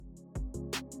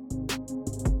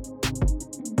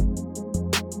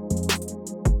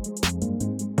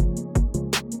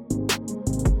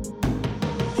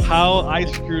how I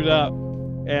screwed up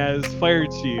as fire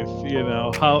chief,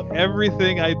 how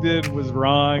everything I did was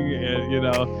wrong, and,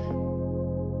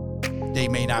 they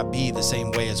may not be the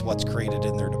same way as what's created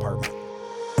in their department.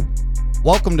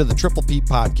 Welcome to the Triple P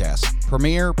Podcast,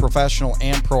 premier, professional,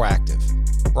 and proactive,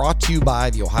 brought to you by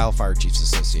the Ohio Fire Chiefs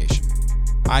Association.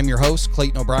 I'm your host,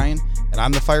 Clayton O'Brien, and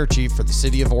I'm the fire chief for the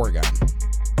city of Oregon.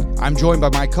 I'm joined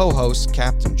by my co-host,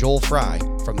 Captain Joel Fry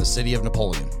from the city of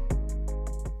Napoleon.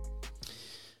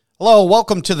 Hello,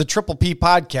 welcome to the Triple P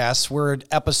Podcast. We're at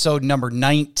episode number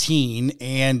 19,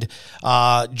 and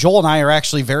Joel and I are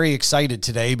actually very excited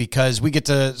today because we get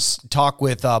to talk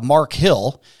with Marc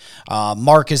Hill.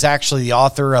 Marc is actually the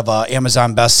author of an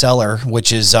Amazon bestseller,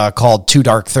 which is called Too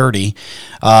Dark 30.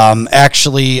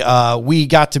 We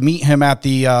got to meet him at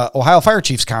the Ohio Fire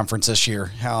Chiefs Conference this year.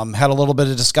 Had a little bit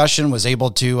of discussion, was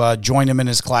able to join him in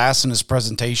his class and his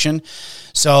presentation.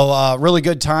 So really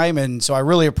good time, and so I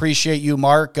really appreciate you,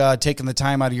 Marc, taking the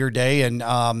time out of your day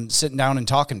and sitting down and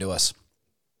talking to us.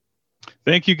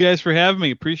 Thank you guys for having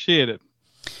me. Appreciate it.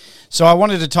 So I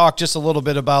wanted to talk just a little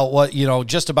bit about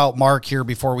just about Marc here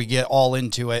before we get all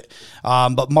into it.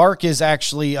 But Marc is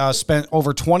actually spent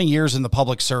over 20 years in the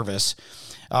public service.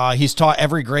 He's taught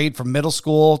every grade from middle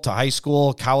school to high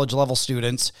school, college level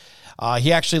students.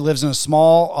 He actually lives in a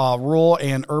small rural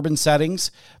and urban settings.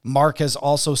 Marc has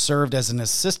also served as an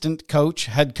assistant coach,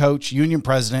 head coach, union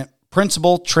president,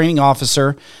 principal, training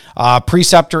officer,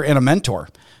 preceptor, and a mentor.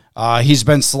 He's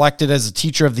been selected as a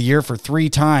Teacher of the Year for 3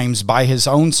 times by his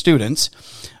own students.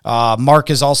 Marc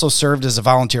has also served as a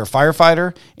volunteer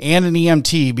firefighter and an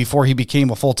EMT before he became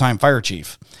a full-time fire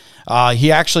chief.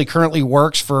 He actually currently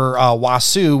works for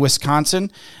Wausau,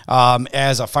 Wisconsin,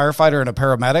 as a firefighter and a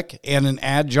paramedic and an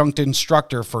adjunct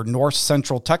instructor for North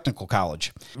Central Technical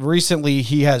College. Recently,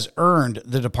 he has earned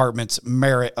the department's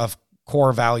Merit of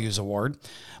Core Values Award.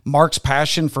 Marc's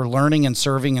passion for learning and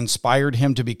serving inspired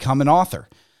him to become an author.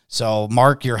 So,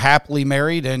 Marc, you're happily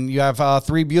married and you have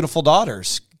 3 beautiful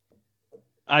daughters.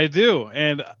 I do,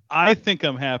 and I think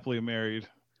I'm happily married,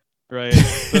 right?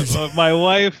 My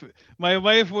wife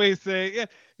may say,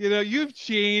 yeah, you've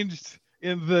changed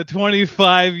in the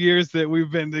 25 years that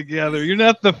we've been together. You're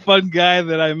not the fun guy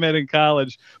that I met in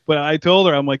college. But I told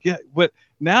her, I'm like, yeah, but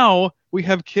now we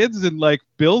have kids and like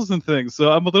bills and things,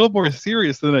 so I'm a little more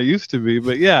serious than I used to be.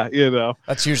 But yeah,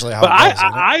 that's usually how. But it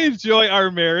goes, I enjoy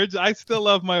our marriage. I still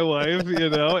love my wife,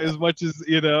 as much as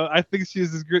I think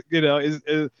she's as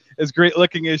good, as great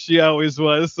looking as she always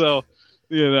was. So,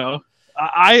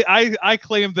 I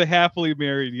claim the happily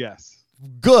married. Yes.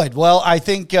 Good. Well, I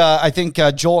think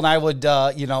Joel and I would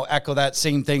echo that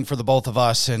same thing for the both of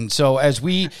us. And so as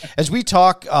we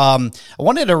talk, I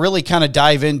wanted to really kind of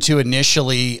dive into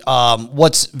initially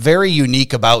what's very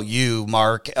unique about you,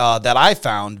 Marc, that I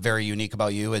found very unique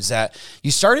about you is that you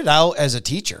started out as a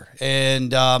teacher.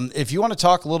 And if you want to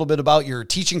talk a little bit about your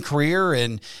teaching career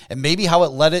and maybe how it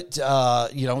led it,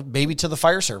 maybe to the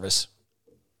fire service.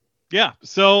 Yeah.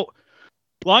 So.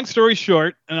 Long story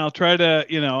short, and I'll try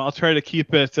to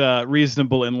keep it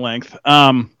reasonable in length.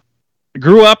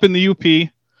 Grew up in the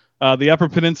UP, the Upper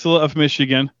Peninsula of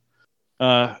Michigan.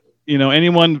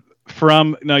 Anyone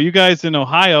from you guys in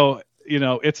Ohio,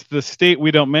 it's the state we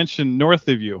don't mention north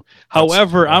of you.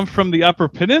 However, I'm from the Upper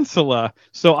Peninsula,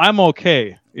 so I'm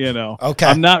okay. Okay.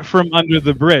 I'm not from under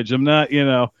the bridge. I'm not,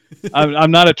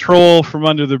 I'm not a troll from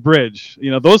under the bridge.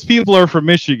 Those people are from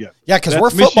Michigan. Yeah, because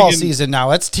we're football season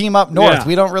now. It's team up north. Yeah,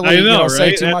 we don't really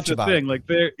say too much about it. Like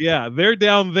they're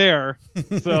down there.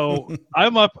 So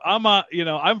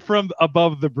I'm from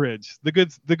above the bridge, the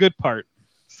good part.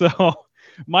 So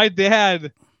my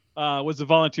dad was a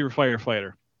volunteer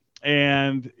firefighter,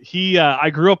 and I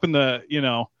grew up in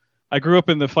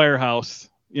the firehouse.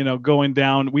 Going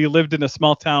down. We lived in a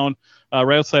small town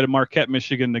right outside of Marquette,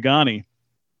 Michigan, Negaunee.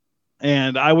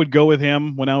 And I would go with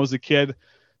him when I was a kid,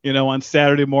 on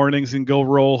Saturday mornings and go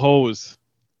roll hose,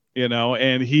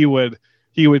 and he would,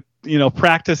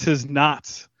 practice his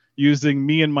knots using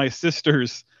me and my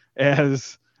sisters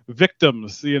as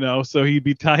victims, so he'd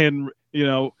be tying,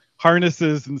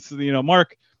 harnesses and,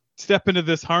 Marc, step into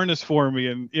this harness for me.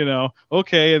 And,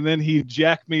 okay. And then he'd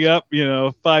jack me up,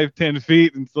 5-10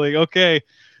 feet. And it's like, okay,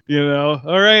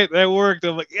 all right, that worked.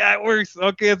 I'm like, yeah, it works.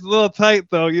 Okay. It's a little tight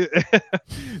though.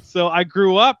 So I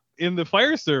grew up in the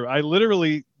fire service. I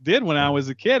literally did when I was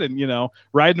a kid and,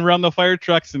 riding around the fire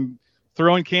trucks and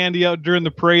throwing candy out during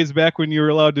the parades back when you were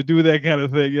allowed to do that kind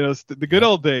of thing, the good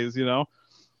old days,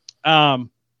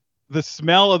 the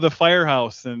smell of the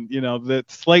firehouse and, that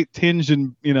slight tinge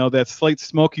and, that slight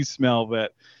smoky smell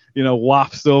that,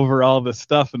 wafts over all the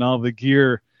stuff and all the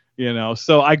gear,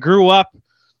 So I grew up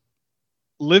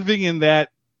living in that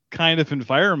kind of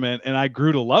environment, and I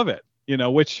grew to love it,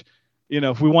 which,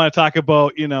 if we want to talk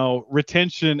about,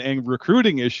 retention and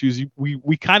recruiting issues,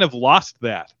 we kind of lost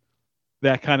that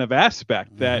kind of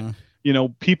aspect that,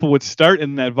 people would start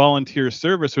in that volunteer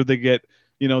service, or they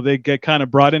get kind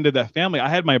of brought into that family. I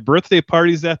had my birthday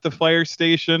parties at the fire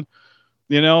station.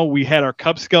 We had our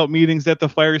Cub Scout meetings at the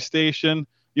fire station.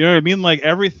 You know what I mean? Like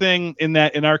everything in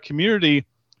our community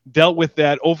dealt with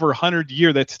that over 100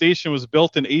 year. That station was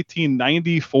built in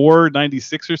 1894,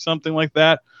 96 or something like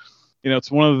that.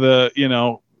 It's one of the,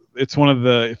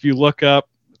 if you look up,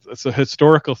 it's a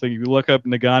historical thing. You look up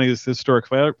Negaunee historic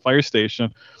fire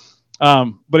station.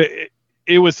 But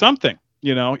it was something,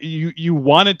 you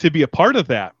wanted to be a part of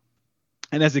that.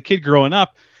 And as a kid growing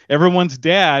up, everyone's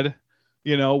dad,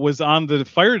 was on the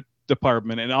fire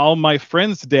department, and all my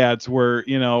friends' dads were,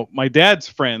 my dad's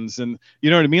friends. And you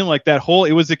know what I mean? Like that whole,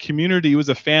 it was a community, it was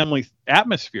a family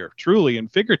atmosphere, truly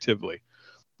and figuratively,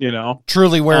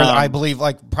 truly where I believe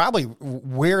probably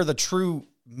where the true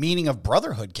meaning of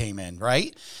brotherhood came in,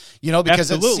 right?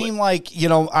 Because Absolutely. It seemed like,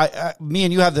 me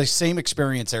and you have the same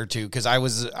experience there too. Cause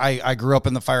I grew up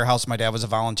in the firehouse. My dad was a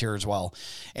volunteer as well.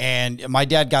 And my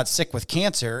dad got sick with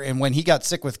cancer. And when he got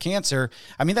sick with cancer,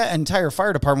 I mean, that entire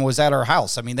fire department was at our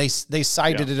house. I mean, they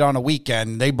sited it on a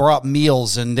weekend. They brought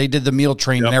meals and they did the meal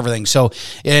train and everything. So,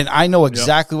 and I know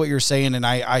exactly what you're saying. And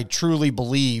I truly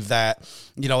believe that,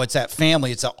 it's that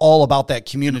family. It's all about that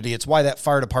community. It's why that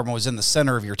fire department was in the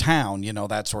center of your town,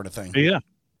 that sort of thing. Yeah.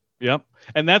 Yep.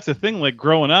 And that's the thing, like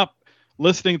growing up,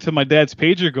 listening to my dad's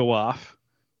pager go off,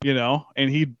 and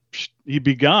he'd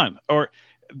be gone. Or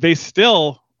they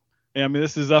still, I mean,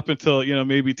 this is up until,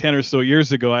 maybe 10 or so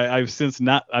years ago. I've since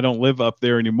I don't live up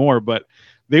there anymore, but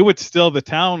they would still,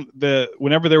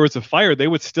 whenever there was a fire, they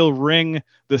would still ring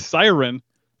the siren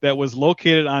that was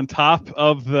located on top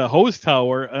of the hose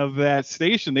tower of that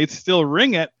station. They'd still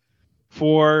ring it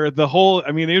for the whole,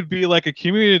 it would be like a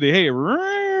community. Hey,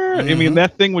 I mean,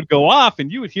 that thing would go off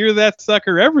and you would hear that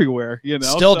sucker everywhere,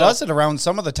 Still does it around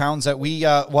some of the towns that we,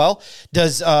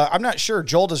 I'm not sure.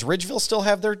 Joel, does Ridgeville still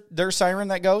have their siren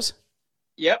that goes?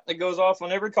 Yep. It goes off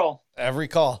on every call.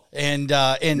 And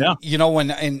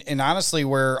honestly,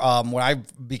 when I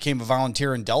became a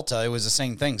volunteer in Delta, it was the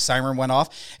same thing. Siren went off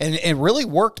and it really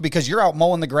worked because you're out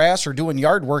mowing the grass or doing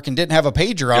yard work and didn't have a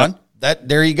pager on.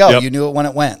 There you go. Yep. You knew it when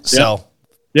it went. So.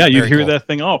 Yeah, you hear that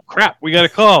thing. Oh crap, we got a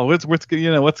call. What's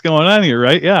going on here,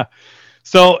 right? Yeah.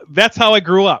 So that's how I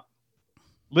grew up.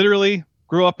 Literally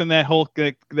grew up in that whole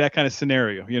that kind of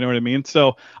scenario. You know what I mean?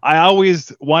 So I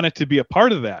always wanted to be a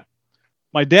part of that.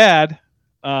 My dad,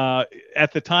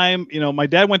 at the time, my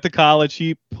dad went to college.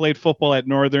 He played football at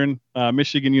Northern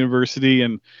Michigan University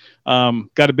and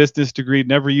got a business degree.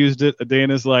 Never used it a day in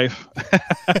his life.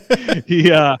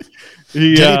 Did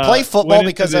he play football?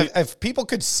 Because if people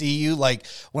could see you, like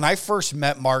when I first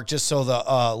met Mark, just so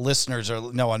the listeners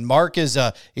are knowing, Mark he's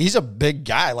a big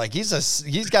guy. Like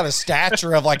he's got a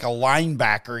stature of like a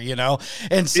linebacker,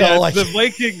 and so like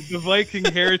the Viking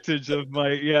heritage of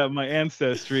my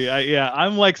ancestry.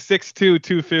 I'm like 6'2",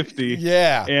 250.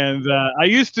 Yeah, and I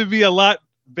used to be a lot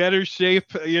better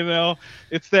shape,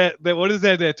 it's that what is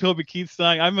that Toby Keith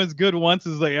song, I'm as good once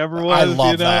as I ever was. I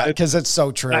love that because it's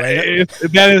so true. That is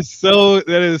so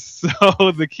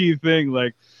the key thing,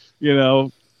 like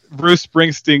Bruce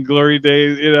Springsteen, Glory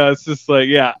Days, it's just like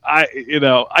I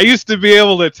used to be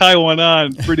able to tie one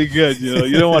on pretty good.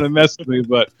 You don't want to mess with me.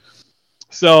 But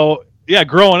so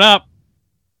growing up,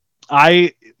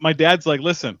 my dad's like,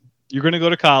 listen, you're going to go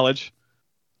to college,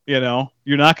 you're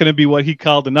not going to be what he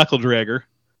called a knuckle dragger.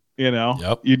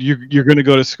 Yep. You're going to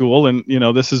go to school, and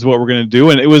this is what we're going to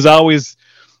do. And it was always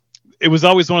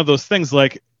one of those things.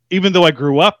 Like even though I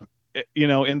grew up,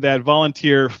 in that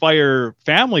volunteer fire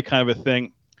family kind of a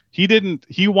thing,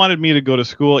 he wanted me to go to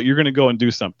school. You're going to go and do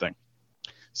something.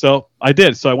 So I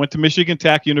did. So I went to Michigan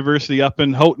Tech University up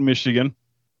in Houghton, Michigan,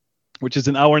 which is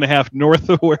an hour and a half north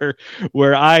of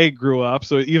where I grew up.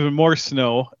 So even more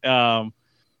snow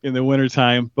in the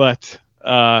wintertime, but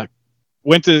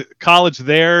went to college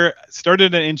there,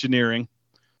 started in engineering.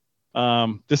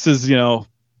 This is,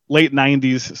 late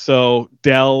 90s. So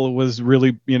Dell was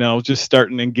really, just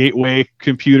starting, and Gateway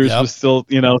Computers was still,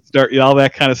 all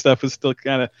that kind of stuff was still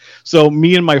kind of. So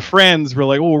me and my friends were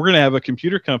like, well, we're going to have a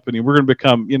computer company. We're going to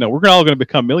become, we're all going to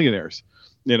become millionaires.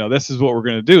 This is what we're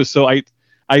going to do. So I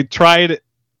tried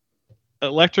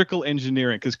electrical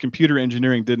engineering because computer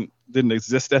engineering didn't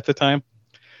exist at the time.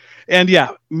 And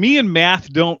me and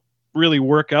math don't really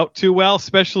work out too well,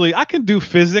 especially I can do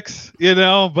physics,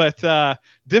 but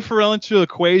differential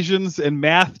equations and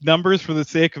math numbers for the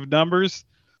sake of numbers,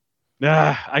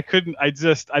 I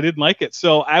didn't like it.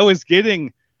 So I was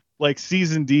getting like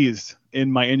C's and D's in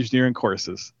my engineering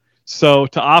courses. So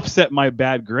to offset my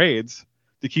bad grades,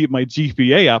 to keep my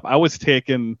GPA up, I was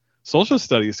taking social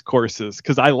studies courses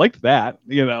because I liked that.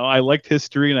 I liked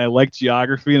history and I liked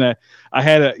geography, and I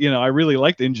had I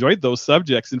really enjoyed those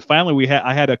subjects. And finally,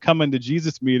 I had a come into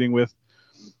Jesus meeting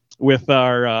with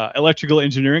our electrical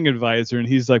engineering advisor, and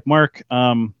he's like, Mark,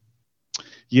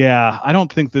 yeah, I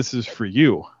don't think this is for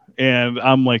you. And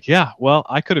I'm like, yeah, well,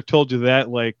 I could have told you that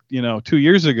 2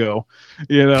 years ago.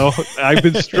 I've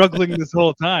been struggling this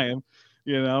whole time.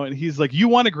 And he's like, you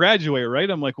want to graduate, right?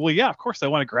 I'm like, well, yeah, of course I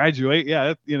want to graduate.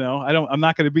 Yeah. I'm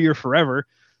not going to be here forever.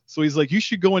 So he's like, you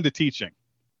should go into teaching.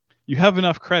 You have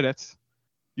enough credits.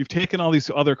 You've taken all these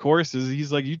other courses.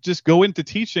 He's like, you just go into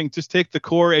teaching, just take the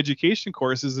core education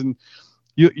courses and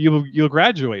you'll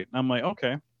graduate. And I'm like,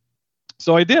 okay.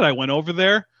 So I did. I went over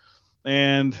there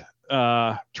and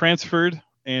transferred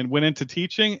and went into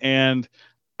teaching. And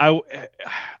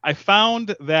I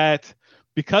found that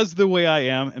because the way I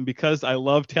am and because I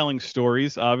love telling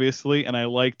stories, obviously, and I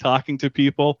like talking to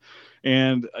people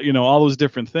and, all those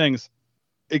different things,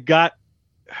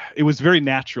 it was very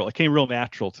natural. It came real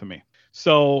natural to me.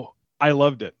 So I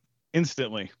loved it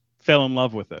instantly, fell in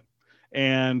love with it.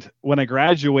 And when I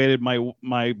graduated,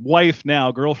 my wife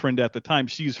now, girlfriend at the time,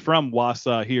 she's from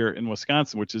Wausau here in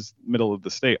Wisconsin, which is middle of the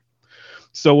state.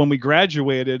 So when we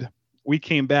graduated, we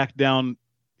came back down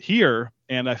here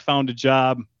and I found a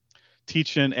job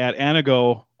teaching at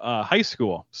Anago High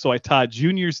School. So I taught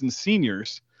juniors and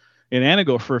seniors in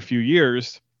Anago for a few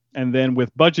years. And then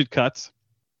with budget cuts,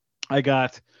 I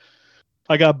got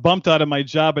bumped out of my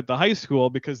job at the high school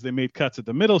because they made cuts at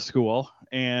the middle school.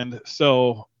 And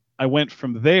so I went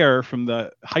from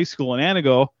the high school in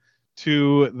Anago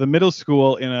to the middle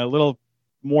school in a little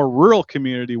more rural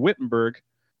community, Wittenberg,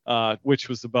 which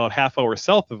was about half hour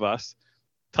south of us.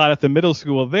 Taught at the middle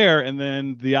school there, and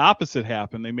then the opposite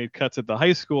happened. They made cuts at the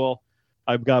high school.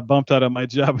 I got bumped out of my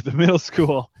job at the middle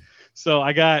school. So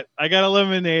I got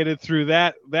eliminated through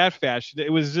that fashion.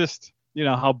 It was just,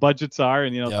 how budgets are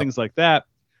and, Yep. things like that.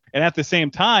 And at the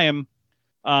same time,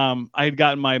 I had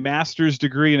gotten my master's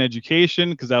degree in education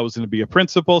because I was going to be a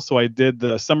principal. So I did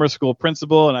the summer school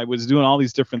principal, and I was doing all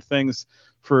these different things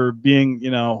for being,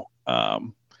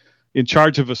 in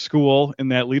charge of a school in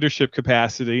that leadership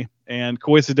capacity. And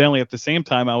coincidentally, at the same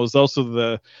time, I was also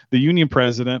the union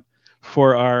president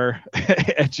for our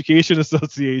education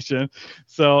association.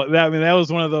 So that was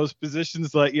one of those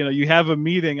positions like, you have a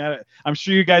meeting. I'm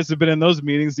sure you guys have been in those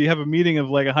meetings. You have a meeting of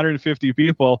like 150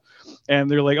 people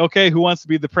and they're like, okay, who wants to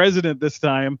be the president this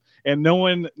time? And no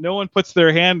one puts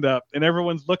their hand up and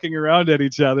everyone's looking around at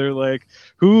each other like,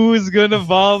 who's going to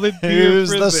volunteer? Who's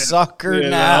the sucker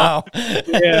now?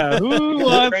 Yeah. Who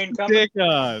wants to take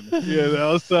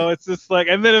on, so it's just like,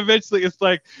 and then eventually it's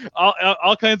like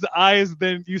all kinds of eyes.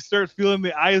 Then you start feeling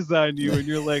the eyes on you and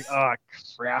you're like, oh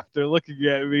crap, they're looking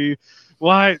at me.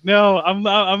 Why? No, I'm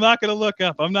not going to look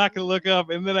up. I'm not going to look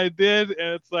up. And then I did.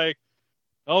 And it's like,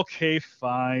 okay,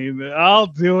 fine, I'll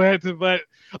do it. But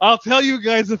I'll tell you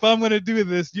guys if I'm going to do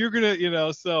this, you're going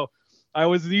to, so I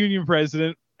was the union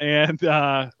president and,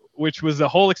 which was a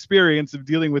whole experience of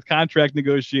dealing with contract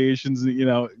negotiations,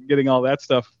 getting all that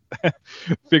stuff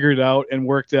figured out and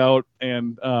worked out.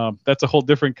 And that's a whole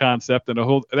different concept and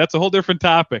that's a whole different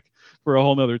topic for a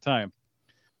whole nother time.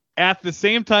 At the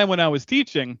same time, when I was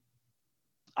teaching,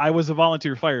 I was a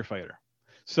volunteer firefighter.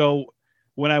 So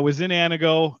when I was in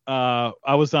Anago,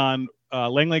 I was on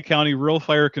Langley County Rural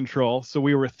Fire Control. So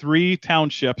we were 3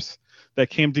 townships that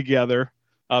came together,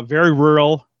 very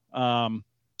rural.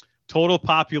 Total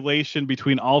population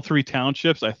between all 3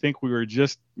 townships, I think we were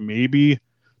just maybe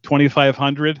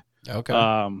 2,500. Okay.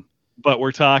 But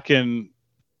we're talking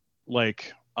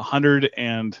like 100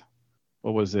 and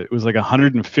what was it? It was like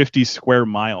 150 square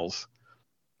miles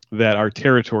that our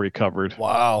territory covered.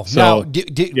 Wow. So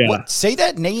now, say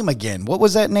that name again. What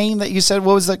was that name that you said?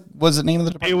 What was the name of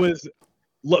the department?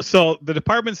 So the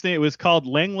department's name was called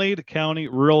Langley County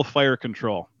Rural Fire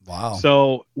Control. Wow.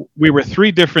 So we were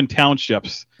 3 different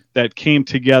townships that came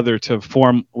together to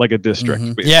form like a district.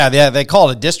 Mm-hmm. Yeah, they call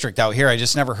it a district out here. I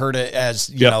just never heard it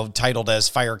as titled as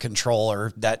fire control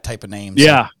or that type of name. So.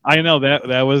 Yeah, I know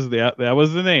that was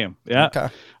the name. Yeah. Okay.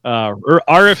 Or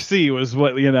RFC was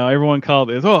what everyone called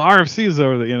it. Oh, RFC is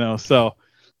over the so,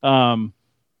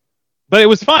 but it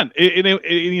was fun.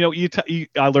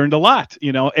 I learned a lot.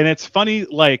 And it's funny.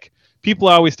 Like people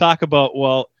always talk about,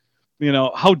 well,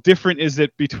 how different is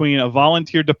it between a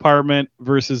volunteer department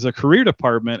versus a career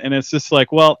department? And it's just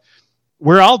like, well,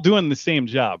 we're all doing the same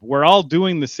job. We're all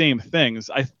doing the same things.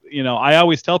 I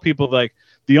always tell people like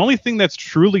the only thing that's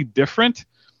truly different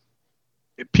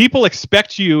people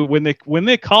expect you when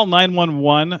they call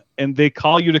 911 and they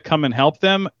call you to come and help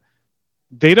them.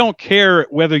 They don't care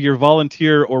whether you're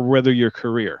volunteer or whether you're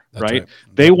career, right?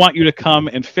 They want you to come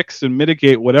and fix and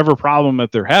mitigate whatever problem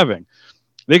that they're having.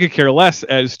 They could care less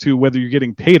as to whether you're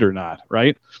getting paid or not,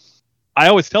 right? I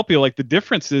always tell people, like, the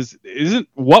difference isn't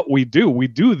what we do. We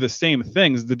do the same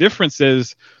things. The difference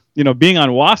is, being on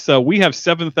WASA, we have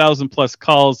 7,000 plus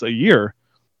calls a year.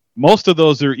 Most of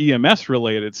those are EMS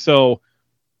related. So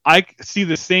I see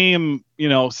the same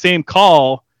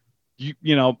call,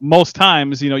 most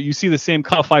times, you see the same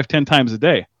call 5-10 times a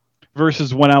day,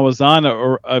 versus when I was on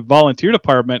a volunteer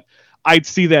department, I'd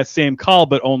see that same call,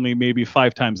 but only maybe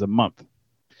 5 times a month.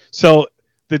 So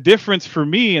the difference for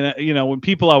me, and when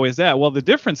people always ask, well, the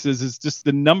difference is just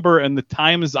the number and the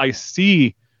times I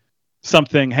see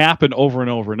something happen over and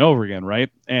over and over again,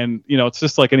 right? And it's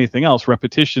just like anything else.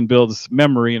 Repetition builds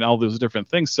memory and all those different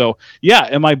things. So yeah,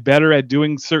 am I better at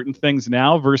doing certain things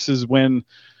now versus when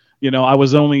I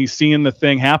was only seeing the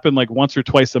thing happen like once or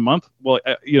twice a month? Well,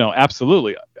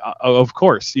 absolutely, of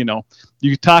course.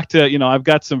 You talk to I've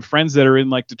got some friends that are in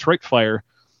like Detroit fire.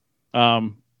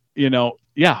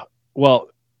 Yeah, well,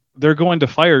 they're going to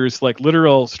fires, like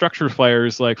literal structure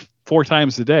fires, like 4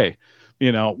 times a day.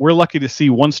 We're lucky to see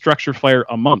one structure fire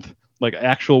a month, like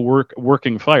actual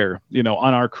working fire,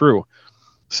 on our crew.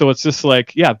 So it's just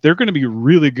like, yeah, they're going to be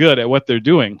really good at what they're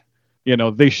doing.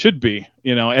 They should be,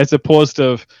 as opposed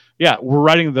to, yeah, we're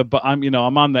riding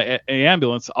I'm on the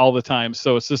ambulance all the time.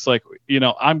 So it's just like,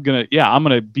 I'm going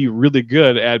to be really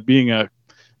good at being a,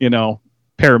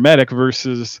 paramedic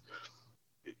versus,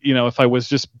 if I was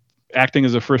just acting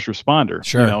as a first responder.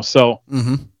 Sure. So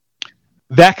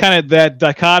that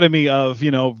dichotomy of,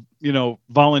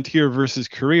 volunteer versus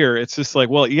career, it's just like,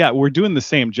 well, yeah, we're doing the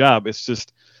same job. It's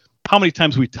just how many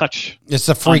times we touch. It's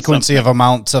the frequency of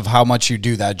amounts of how much you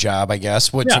do that job, I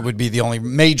guess, which would be the only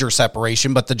major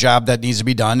separation, but the job that needs to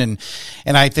be done. And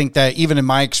I think that even in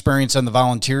my experience on the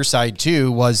volunteer side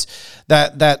too, was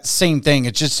that same thing.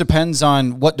 It just depends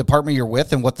on what department you're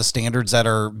with and what the standards that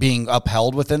are being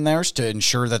upheld within theirs to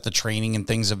ensure that the training and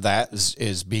things of that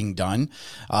is being done.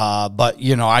 But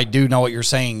I do know what you're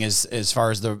saying is, as far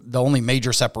as the only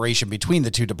major separation between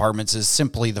the two departments is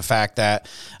simply the fact that,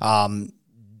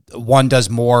 one does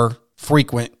more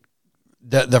frequent,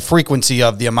 the frequency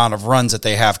of the amount of runs that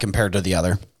they have compared to the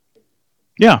other.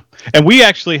 Yeah. And we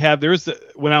actually have,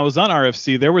 when I was on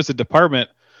RFC, there was a department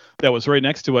that was right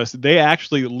next to us. They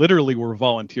actually literally were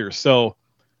volunteers. So,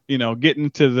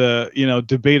 getting to the,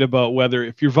 debate about whether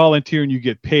if you're volunteering, you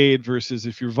get paid versus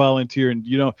if you're volunteering,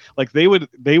 like they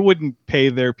wouldn't pay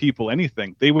their people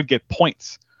anything. They would get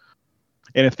points.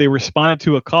 And if they responded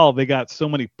to a call, they got so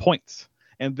many points.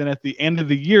 And then at the end of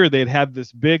the year, they'd have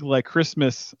this big like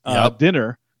Christmas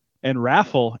dinner and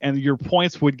raffle, and your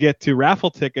points would get to raffle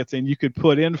tickets, and you could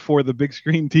put in for the big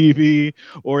screen TV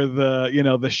or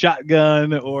the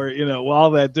shotgun or all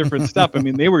that different stuff. I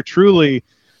mean, they were truly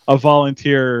a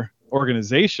volunteer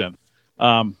organization.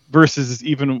 Versus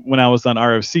even when I was on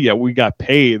RFC, we got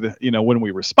paid. When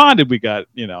we responded, we got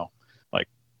like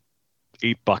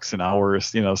 $8 an hour,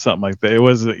 something like that. It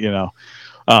was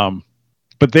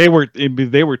but they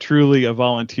were truly a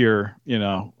volunteer,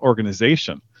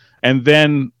 organization. And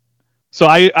then, so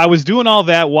I was doing all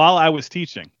that while I was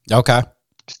teaching. Okay.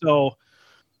 So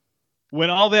when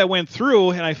all that went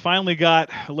through and I finally got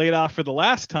laid off for the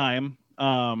last time,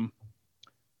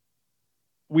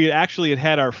 we actually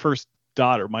had our first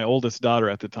daughter, my oldest daughter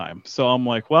at the time. So I'm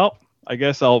like, well, I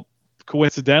guess I'll be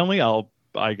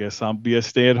a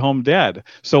stay-at-home dad.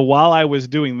 So while I was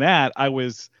doing that, I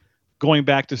was going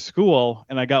back to school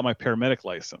and I got my paramedic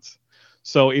license.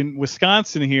 So in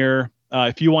Wisconsin here,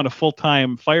 if you want a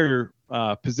full-time fire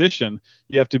position,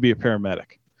 you have to be a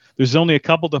paramedic. There's only a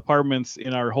couple departments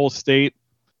in our whole state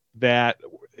that,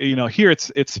 here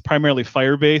it's primarily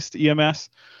fire-based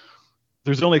EMS.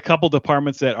 There's only a couple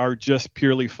departments that are just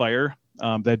purely fire,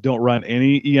 that don't run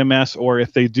any EMS, or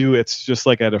if they do, it's just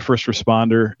like at a first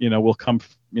responder, we'll come,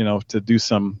 to do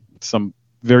some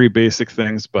very basic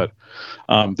things, but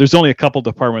there's only a couple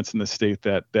departments in the state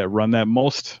that run that.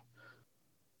 Most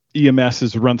EMS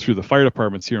is run through the fire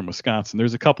departments here in Wisconsin.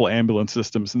 There's a couple ambulance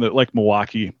systems in like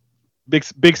Milwaukee,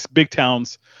 big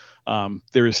towns.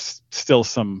 There's still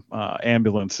some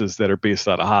ambulances that are based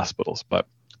out of hospitals, but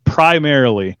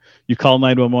primarily you call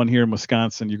 911 here in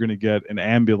Wisconsin, you're going to get an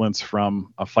ambulance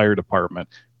from a fire department,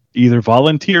 either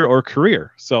volunteer or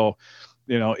career. So,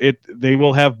 they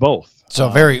will have both. So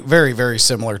very, very, very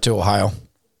similar to Ohio.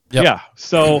 Yep. Yeah.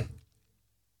 So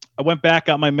I went back,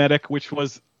 got my medic, which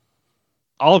was,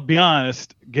 I'll be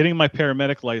honest, getting my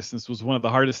paramedic license was one of the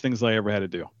hardest things I ever had to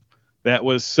do. that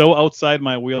was so outside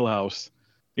my wheelhouse,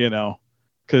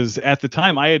 because at the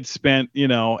time I had spent,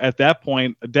 at that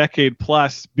point, a decade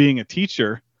plus being a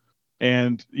teacher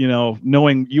and,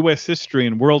 knowing U.S. history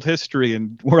and world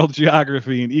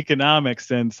geography and economics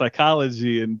and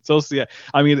psychology and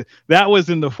I mean, that was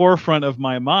in the forefront of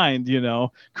my mind,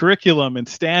 curriculum and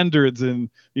standards and,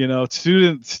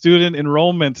 student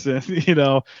enrollments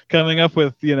and, coming up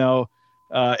with,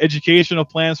 educational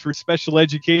plans for special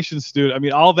education students. I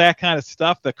mean, all that kind of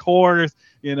stuff, the core,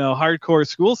 hardcore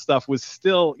school stuff was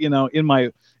still, in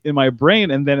my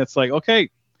brain. And then it's like, okay,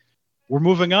 we're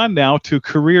moving on now to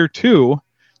career 2.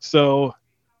 So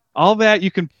all that you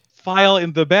can file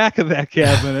in the back of that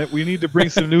cabinet. We need to bring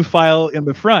some new file in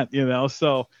the front,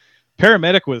 So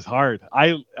paramedic was hard.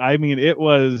 I mean, it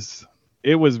was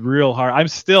real hard.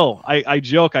 I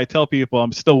joke, I tell people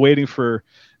I'm still waiting for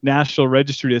National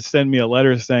Registry to send me a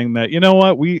letter saying that, you know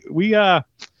what, we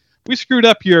screwed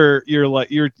up you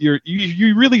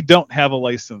really don't have a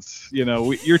license.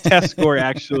 Your test score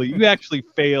you actually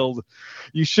failed.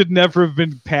 You should never have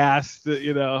been passed.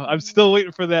 I'm still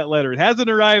waiting for that letter. It hasn't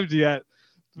arrived yet.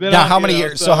 Now, how many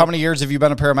years? So how many years have you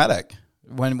been a paramedic?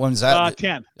 When's that?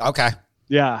 10. Okay.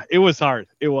 Yeah, it was hard.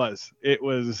 It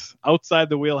was outside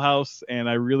the wheelhouse, and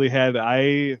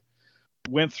I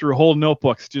went through whole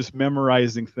notebooks just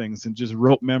memorizing things and just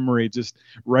rote memory, just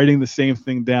writing the same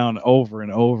thing down over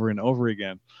and over and over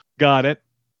again. Got it,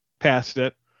 passed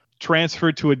it,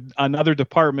 transferred to another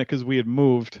department because we had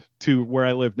moved to where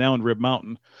I live now in Rib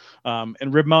Mountain.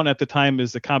 And Rib Mountain at the time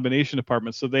is a combination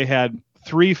department. So they had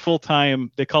 3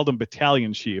 full-time, they called them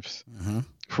battalion chiefs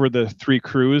for the 3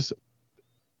 crews.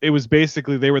 It was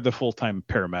basically, they were the full-time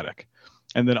paramedic.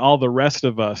 And then all the rest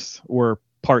of us were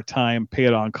part-time,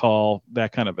 paid on call,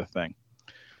 that kind of a thing.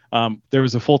 There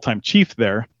was a full-time chief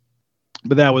there,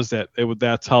 but that was it.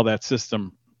 That's how that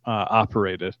system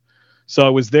operated. So I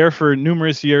was there for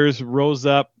numerous years, rose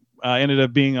up, ended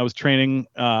up being, I was training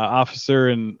officer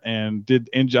and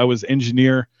I was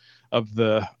engineer of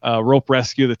the rope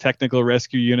rescue, the technical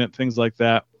rescue unit, things like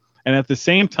that. And at the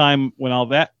same time, when all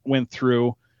that went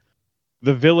through,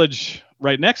 the village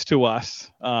right next to us,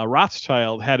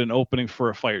 Rothschild, had an opening for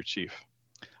a fire chief.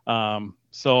 So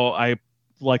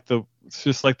it's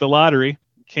just like the lottery,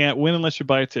 can't win unless you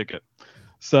buy a ticket.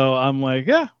 So I'm like,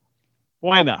 yeah,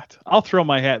 why not? I'll throw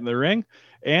my hat in the ring.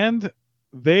 And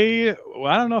I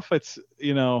don't know if it's,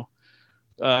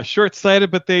 short-sighted,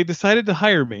 but they decided to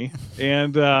hire me.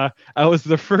 And I was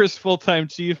the first full-time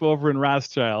chief over in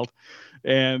Rothschild.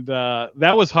 And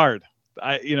that was hard.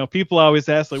 People always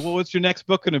ask, like, well, what's your next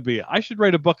book going to be? I should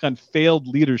write a book on failed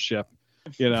leadership,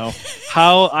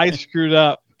 how I screwed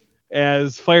up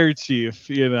as fire chief,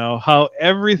 how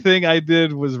everything I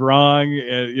did was wrong.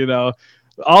 And,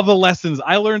 all the lessons.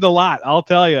 I learned a lot. I'll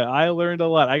tell you, I learned a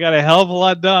lot. I got a hell of a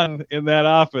lot done in that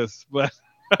office, but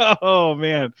oh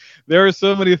man, there are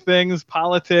so many things,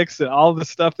 politics and all the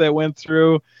stuff that went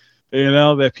through,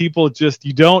 that people just,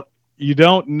 you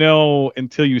don't know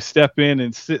until you step in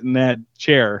and sit in that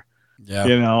chair.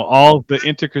 Yeah. All the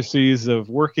intricacies of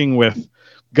working with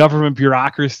government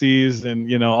bureaucracies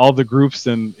and, all the groups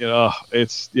and,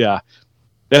 that's a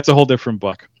whole different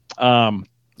book.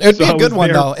 It'd be a good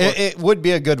one, though. It would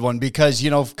be a good one because,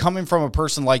 coming from a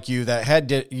person like you that had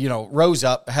to, rose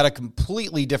up, had a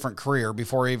completely different career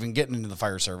before even getting into the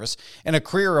fire service, and a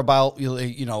career about,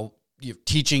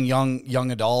 teaching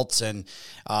young adults and,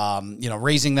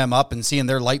 raising them up and seeing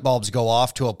their light bulbs go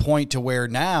off to a point to where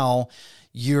now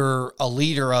you're a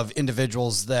leader of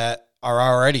individuals that are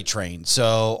already trained,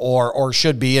 so or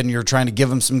should be, and you're trying to give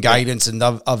them some guidance and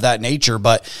of that nature.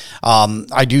 But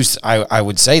I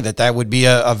would say that would be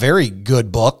a very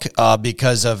good book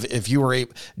because of if you were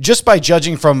just by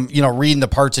judging from reading the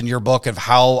parts in your book of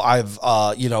how I've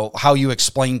how you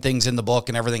explain things in the book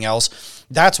and everything else.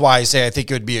 That's why I say I think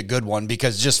it would be a good one,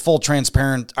 because just full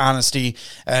transparent honesty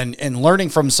and learning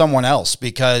from someone else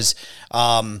because.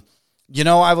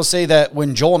 I will say that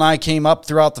when Joel and I came up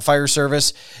throughout the fire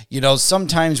service,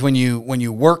 sometimes when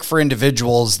you work for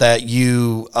individuals that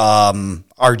you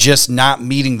are just not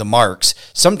meeting the marks,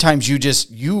 sometimes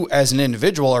you as an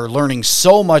individual are learning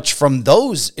so much from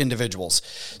those individuals.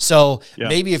 So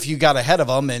maybe if you got ahead of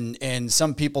them and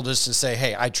some people just to say,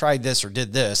 hey, I tried this or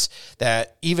did this,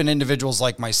 that even individuals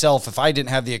like myself, if I didn't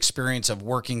have the experience of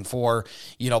working for,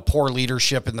 poor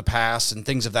leadership in the past and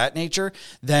things of that nature,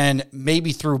 then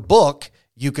maybe through book,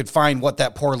 you could find what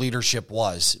that poor leadership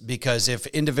was. Because if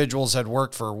individuals had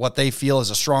worked for what they feel is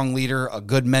a strong leader, a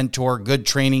good mentor, good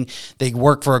training, they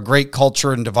work for a great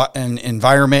culture and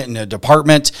environment and a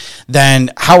department,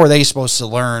 then how are they supposed to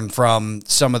learn from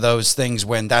some of those things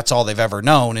when that's all they've ever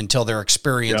known until their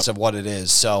experience of what it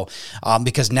is? So,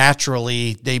 because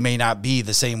naturally they may not be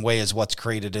the same way as what's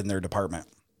created in their department.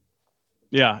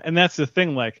 Yeah. And that's the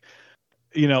thing, like,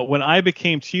 when I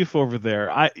became chief over there,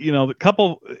 the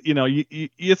couple,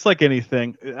 it's like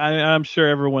anything. I'm sure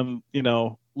everyone,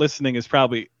 listening has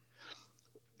probably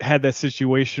had that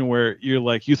situation where you're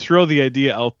like, you throw the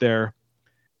idea out there,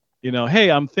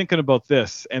 hey, I'm thinking about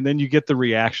this. And then you get the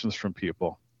reactions from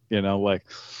people, like,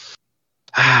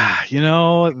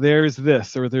 there's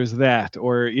this or there's that,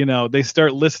 or, they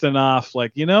start listing off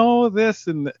like, this,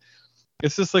 and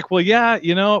it's just like, well, yeah,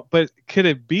 but could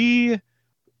it be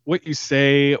what you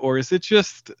say, or is it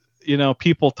just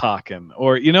people talking,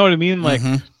 or you know what I mean? Like,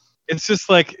 it's just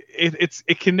like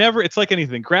it can never. It's like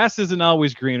anything. Grass isn't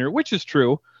always greener, which is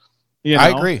true. I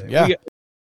agree. Yeah,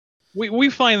 we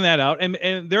find that out,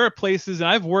 and there are places, and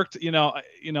I've worked.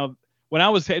 When I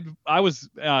was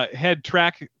head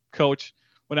track coach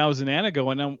when I was in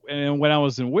Anago, and when I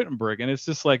was in Wittenberg, and it's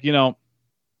just like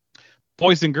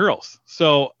boys and girls.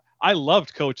 So I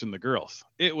loved coaching the girls.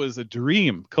 It was a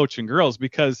dream coaching girls,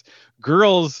 because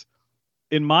girls,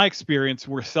 in my experience,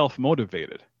 were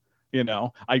self-motivated.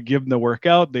 I'd give them the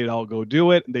workout. They'd all go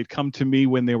do it. They'd come to me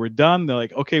when they were done. They're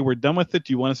like, okay, we're done with it.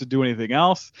 Do you want us to do anything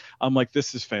else? I'm like,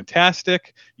 this is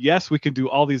fantastic. Yes, we can do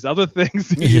all these other things,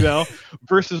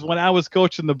 versus when I was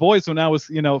coaching the boys, when I was,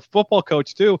 football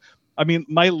coach too. I mean,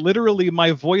 my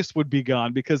voice would be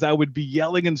gone because I would be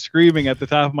yelling and screaming at the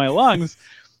top of my lungs.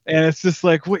 And it's just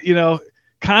like,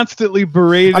 constantly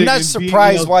berating. I'm not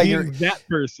surprised why you're that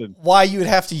person. Why you would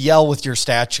have to yell with your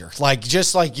stature. Like,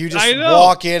 just like you just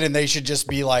walk in and they should just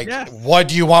be like, what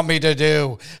do you want me to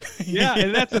do? Yeah.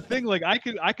 And that's the thing. Like, I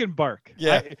can bark.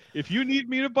 Yeah. If you need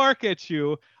me to bark at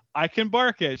you, I can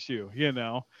bark at you,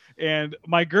 and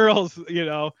my girls,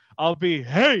 I'll be,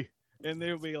 hey, and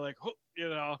they'll be like,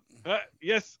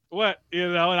 yes, what,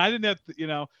 and I didn't have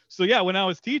to, so yeah, when I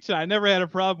was teaching, I never had a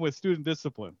problem with student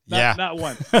discipline. Not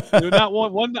one. not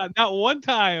one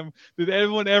time did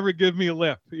anyone ever give me a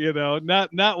lip,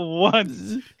 not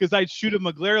once, because I'd shoot them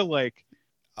a glare like,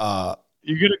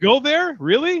 you're going to go there?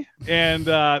 Really? And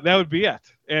that would be it.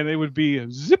 And it would be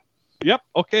zip. Yep.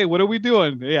 Okay. What are we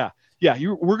doing? Yeah.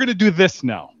 We're going to do this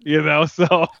now,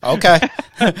 so. Okay.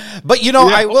 But,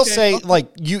 I will say,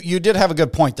 like, you did have a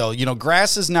good point, though.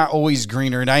 Grass is not always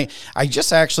greener. And I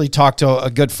just actually talked to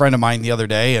a good friend of mine the other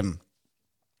day, and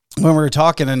when we were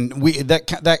talking, and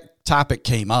that topic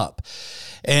came up,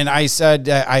 and I said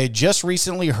I had just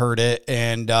recently heard it,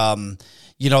 and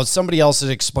somebody else had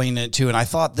explained it too, and I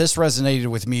thought this resonated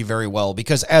with me very well,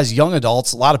 because as young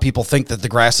adults, a lot of people think that the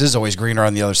grass is always greener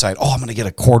on the other side. Oh, I'm going to get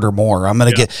a quarter more. I'm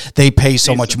going to they pay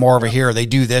so much more over here. They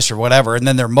do this or whatever. And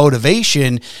then their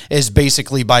motivation is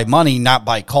basically by money, not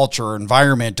by culture or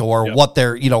environment or what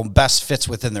their, best fits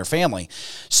within their family.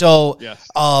 So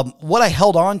what I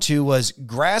held on to was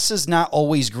grass is not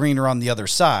always greener on the other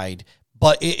side,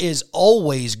 but it is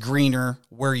always greener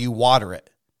where you water it.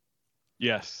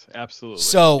 Yes, absolutely.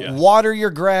 So water your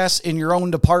grass in your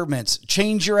own departments,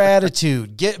 change your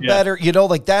attitude, get better,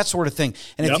 like that sort of thing.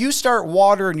 And if you start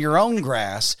watering your own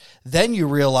grass, then you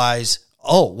realize,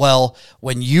 oh, well,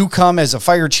 when you come as a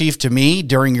fire chief to me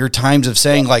during your times of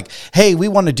saying like, hey, we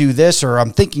want to do this, or I'm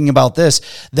thinking about this,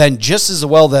 then just as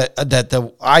well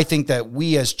I think that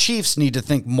we as chiefs need to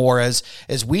think more as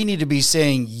we need to be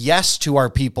saying yes to our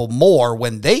people more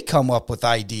when they come up with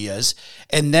ideas.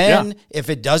 And then if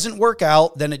it doesn't work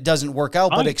out, then it doesn't work out,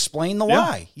 but explain the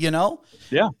why,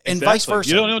 Yeah. And vice versa.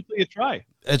 You don't know until you try.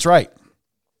 That's right.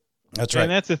 That's right.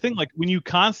 And that's the thing. Like, when you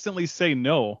constantly say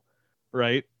no,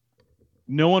 right?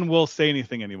 No one will say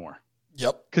anything anymore.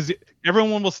 Yep. Because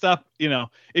everyone will stop,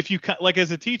 if you, like,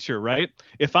 as a teacher, right?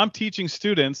 If I'm teaching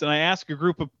students and I ask a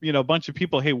group of, a bunch of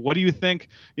people, hey, what do you think,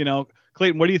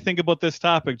 Clayton, what do you think about this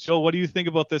topic? Joe, what do you think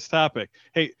about this topic?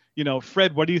 Hey,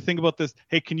 Fred, what do you think about this?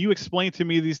 Hey, can you explain to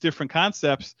me these different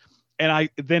concepts? And I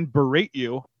then berate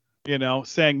you,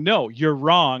 saying, no, you're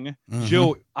wrong. Mm-hmm.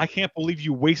 Joe, I can't believe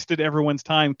you wasted everyone's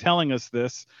time telling us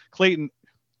this. Clayton,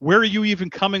 where are you even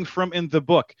coming from in the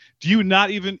book? Do you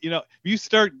not even, you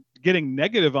start getting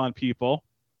negative on people,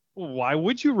 why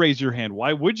would you raise your hand?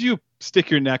 Why would you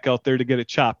stick your neck out there to get it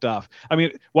chopped off? I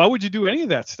mean, why would you do any of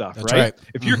that stuff? That's right?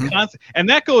 If you're constant, and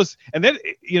that goes, and then,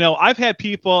 I've had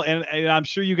people, and I'm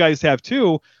sure you guys have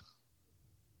too.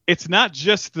 It's not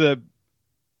just the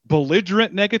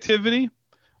belligerent negativity.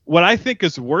 What I think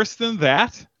is worse than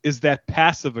that is that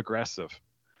passive aggressive.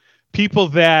 People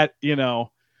that,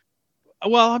 well,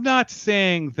 I'm not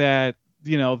saying that,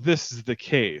 this is the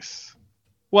case.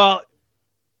 Well,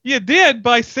 you did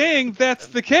by saying that's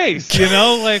the case,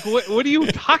 like what are you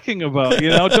talking about?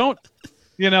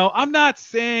 I'm not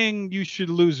saying you should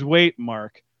lose weight,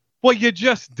 Mark. Well, you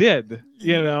just did,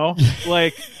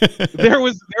 like there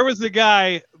was a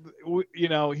guy,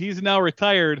 he's now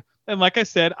retired. And like I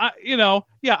said, I'm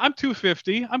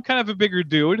 250. I'm kind of a bigger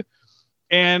dude.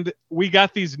 And we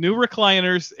got these new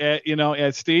recliners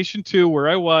at Station 2 where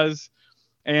I was.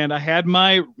 And I had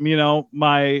my radio,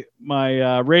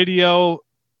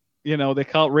 they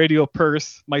call it radio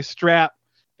purse, my strap.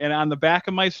 And on the back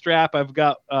of my strap, I've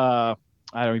got, I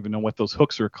don't even know what those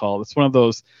hooks are called. It's one of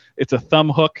those, it's a thumb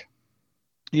hook,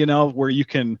 where you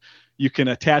can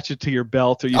attach it to your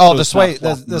belt. Or you the sway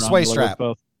strap.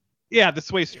 Yeah, the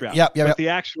sway strap. Yep. But the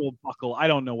actual buckle, I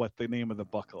don't know what the name of the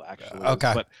buckle actually is.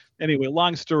 Okay. But anyway,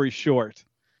 long story short,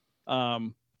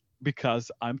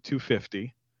 because I'm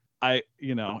 250,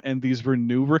 and these were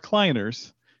new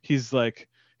recliners. He's like,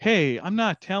 hey, I'm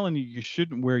not telling you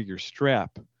shouldn't wear your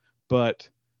strap, but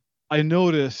I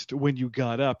noticed when you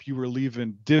got up, you were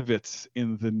leaving divots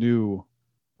in the new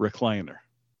recliner,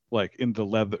 like in the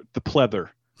pleather,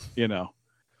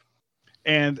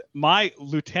 And my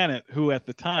lieutenant, who at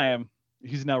the time,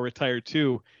 he's now retired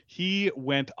too, he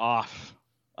went off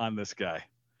on this guy.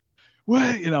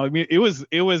 What?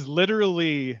 It was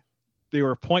literally, they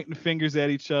were pointing fingers at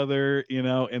each other,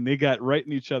 and they got right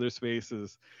in each other's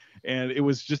faces. And it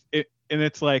was just, and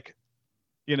it's like,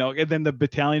 and then the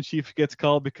battalion chief gets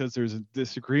called because there's a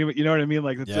disagreement. You know what I mean?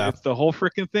 Like it's the whole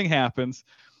freaking thing happens.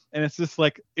 And it's just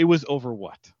like, it was over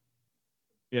what?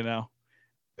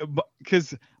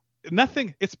 Because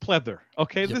nothing, it's pleather.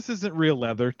 Okay. Yep. This isn't real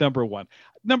leather. Number one.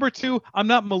 Number two, I'm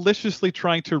not maliciously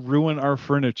trying to ruin our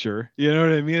furniture. You know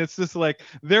what I mean? It's just like,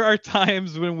 there are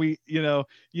times when we, you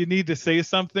need to say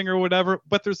something or whatever,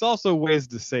 but there's also ways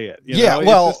to say it.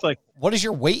 Well, it's just like, what does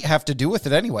your weight have to do with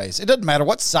it anyways? It doesn't matter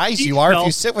what size you are. If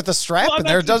you sit with a strap in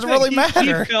there, it doesn't really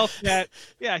matter. He felt that,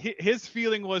 his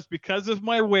feeling was because of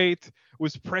my weight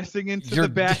was pressing into the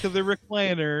back of the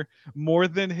recliner more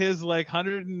than his like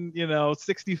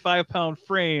 165 pound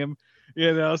frame. So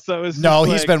it was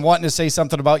he's been wanting to say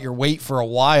something about your weight for a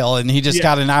while, and he just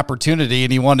got an opportunity,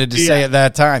 and he wanted to say it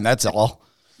that time. That's all.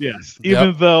 Yes,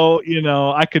 even though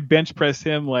I could bench press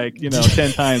him like 10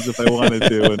 times if I wanted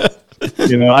to,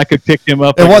 and I could pick him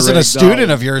up. It wasn't a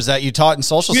student of yours that you taught in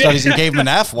social studies and gave him an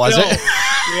F, was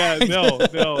it?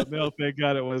 No. Thank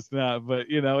God it was not. But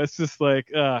it's just like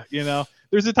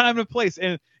there's a time and a place,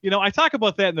 and I talk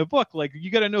about that in the book. Like you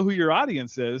got to know who your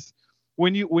audience is.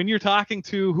 When you're talking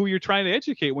to who you're trying to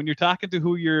educate, when you're talking to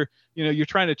who you're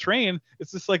trying to train,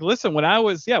 it's just like, listen, when I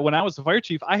was the fire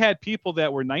chief, I had people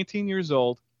that were 19 years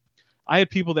old. I had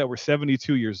people that were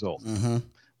 72 years old,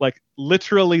 like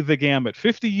literally the gamut,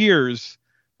 50 years,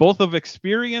 both of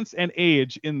experience and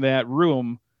age in that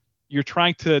room. You're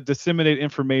trying to disseminate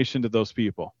information to those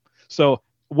people. So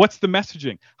what's the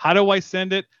messaging? How do I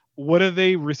send it? What are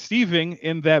they receiving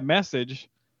in that message?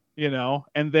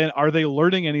 And then are they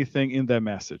learning anything in that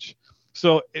message?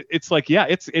 So it's like,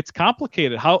 it's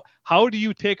complicated. How do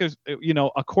you take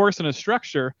a course and a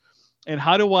structure, and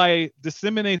how do I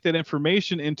disseminate that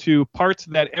information into parts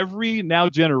that every now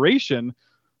generation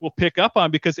will pick up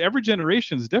on, because every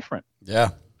generation is different. Yeah.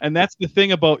 And that's the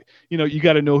thing about, you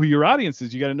got to know who your audience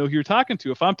is. You got to know who you're talking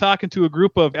to. If I'm talking to a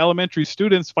group of elementary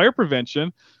students, fire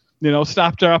prevention,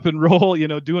 stop, drop, and roll,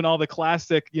 doing all the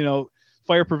classic,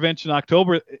 fire prevention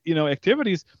October,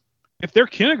 activities. If they're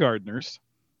kindergartners,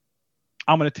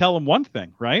 I'm going to tell them one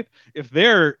thing, right? If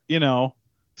they're, 6th,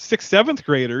 7th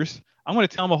graders, I'm going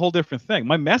to tell them a whole different thing.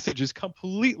 My message is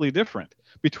completely different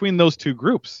between those two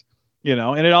groups,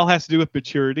 and it all has to do with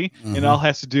maturity. And it all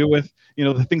has to do with,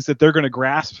 the things that they're going to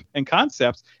grasp and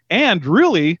concepts. And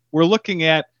really, we're looking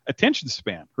at attention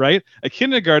span, right? A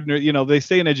kindergartner, they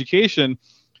say in education,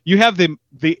 you have the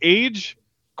age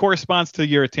corresponds to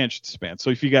your attention span. So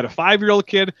if you got a 5-year-old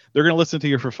kid, they're going to listen to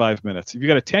you for 5 minutes. If you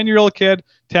got a 10-year-old kid,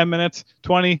 10 minutes,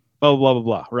 20, blah, blah, blah,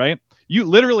 blah, right? You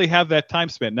literally have that time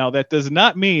span. Now, that does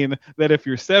not mean that if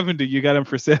you're 70, you got them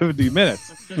for 70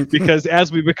 minutes, because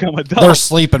as we become adults, they're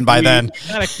sleeping by then. We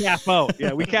kind of cap out.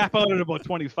 Yeah, we cap out at about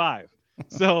 25.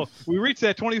 So we reach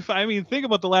that 25. I mean, think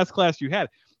about the last class you had.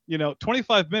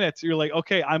 25 minutes, you're like,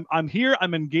 okay, I'm here,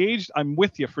 I'm engaged, I'm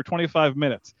with you for 25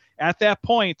 minutes. At that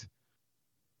point,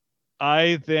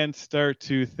 I then start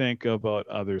to think about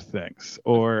other things,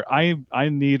 or I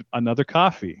need another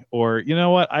coffee, or you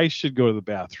know what, I should go to the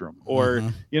bathroom, or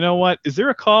you know what, is there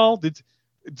a call?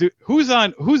 who's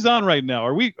on right now?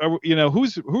 Are we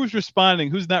who's responding?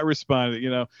 Who's not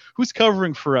responding? Who's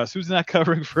covering for us? Who's not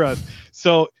covering for us?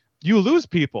 So you lose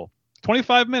people.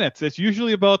 25 minutes. That's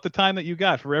usually about the time that you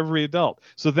got for every adult.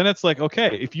 So then it's like,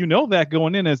 okay, if you know that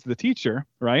going in as the teacher,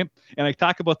 right? And I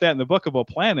talk about that in the book about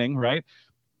planning, right?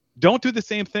 Don't do the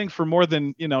same thing for more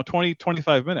than 20,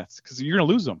 25 minutes because you're going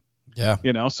to lose them.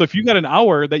 Yeah. So if you got an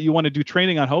hour that you want to do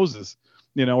training on hoses,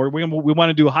 or we want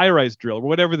to do a high-rise drill or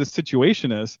whatever the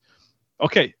situation is,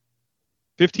 okay,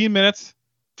 15 minutes,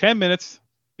 10 minutes,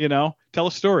 tell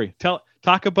a story.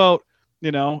 Talk about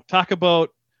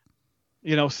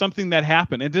something that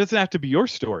happened. It doesn't have to be your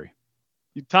story.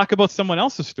 You talk about someone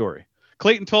else's story.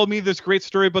 Clayton told me this great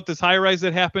story about this high-rise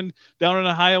that happened down in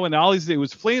Ohio, and it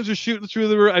was flames were shooting through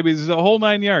the roof. I mean, there's a whole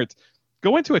 9 yards.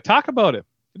 Go into it. Talk about it.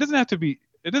 It doesn't have to be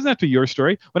your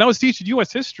story. When I was teaching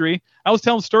U.S. history, I was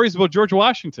telling stories about George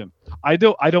Washington. I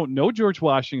don't know George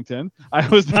Washington. I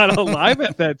was not alive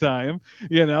at that time,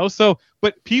 So,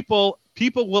 but people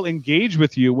will engage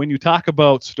with you when you talk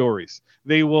about stories.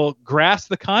 They will grasp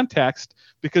the context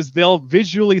because they'll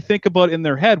visually think about in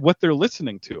their head what they're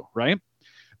listening to, right?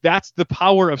 That's the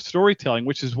power of storytelling,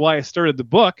 which is why I started the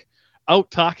book out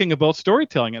talking about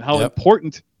storytelling and how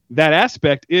important that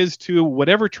aspect is to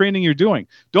whatever training you're doing.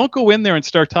 Don't go in there and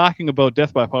start talking about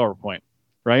death by PowerPoint,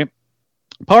 right?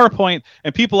 PowerPoint,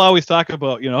 and people always talk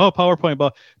about, PowerPoint,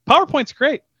 but PowerPoint's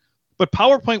great, but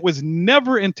PowerPoint was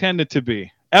never intended to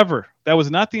be, ever. That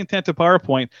was not the intent of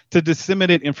PowerPoint, to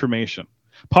disseminate information.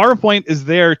 PowerPoint is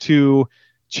there to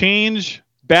change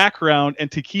background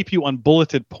and to keep you on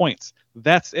bulleted points.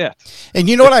 That's it. And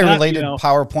you know what I related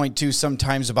PowerPoint to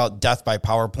sometimes about death by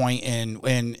PowerPoint, and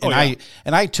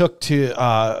I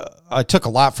took a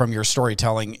lot from your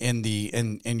storytelling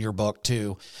in your book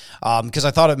too, because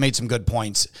I thought it made some good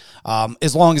points,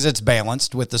 as long as it's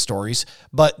balanced with the stories.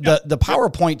 But the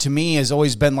PowerPoint to me has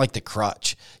always been like the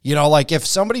crutch. Like if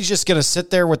somebody's just going to sit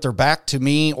there with their back to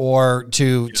me or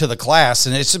to the class,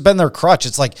 and it's been their crutch,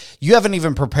 it's like you haven't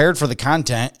even prepared for the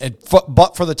content,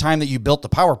 but for the time that you built the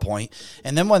PowerPoint.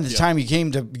 And then when the time you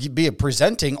came to be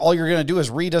presenting, all you're going to do is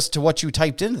read us to what you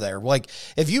typed into there. Like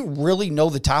if you really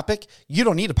know the topic, you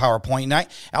don't need a PowerPoint. And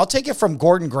I'll take it from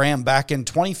Gordon Graham back in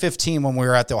 2015 when we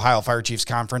were at the Ohio Fire Chiefs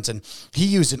Conference, and he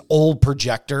used an old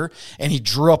projector and he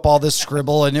drew up all this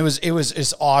scribble, and it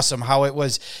was awesome how it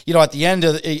was, at the end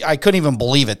of I couldn't even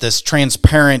believe it, this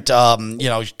transparent,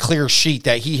 clear sheet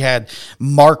that he had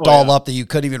marked up that you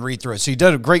couldn't even read through it. So he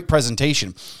did a great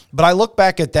presentation. But I look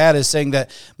back at that as saying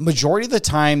that majority of the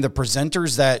time, the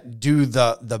presenters that do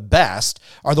the best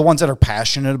are the ones that are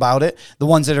passionate about it, the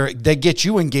ones that get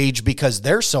you engaged because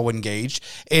they're so engaged.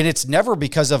 And it's never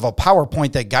because of a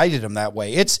PowerPoint that guided them that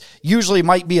way. It's usually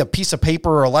might be a piece of paper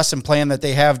or a lesson plan that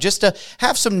they have just to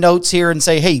have some notes here and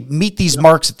say, hey, meet these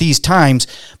marks at these times.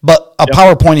 But a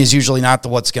PowerPoint is usually not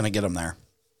what's going to get them there.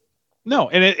 No,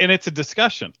 and it's a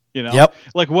discussion,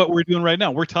 like what we're doing right now.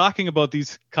 We're talking about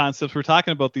these concepts. We're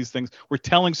talking about these things. We're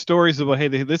telling stories about, hey,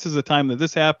 this is the time that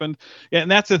this happened. And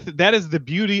that is the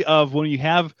beauty of when you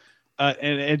have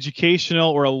an educational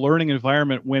or a learning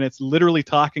environment, when it's literally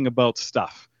talking about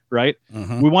stuff, right?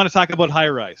 Mm-hmm. We want to talk about high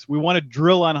rise. We want to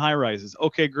drill on high rises.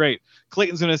 Okay, great.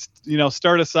 Clayton's going to,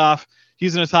 start us off.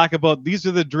 He's going to talk about, these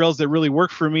are the drills that really work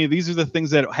for me. These are the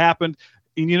things that happened.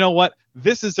 And you know what?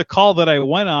 This is a call that I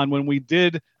went on when we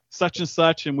did such and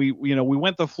such, and we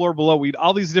went the floor below. We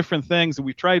all these different things, and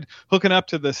we tried hooking up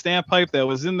to the standpipe that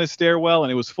was in the stairwell,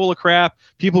 and it was full of crap.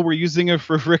 People were using it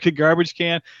for a frickin' garbage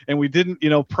can, and we didn't,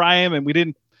 prime, and we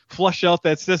didn't flush out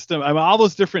that system. I mean, all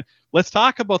those different. Let's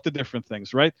talk about the different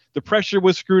things, right? The pressure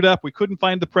was screwed up. We couldn't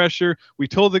find the pressure. We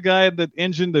told the guy at the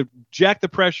engine to jack the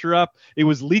pressure up. It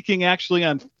was leaking actually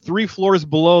on 3 floors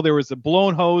below. There was a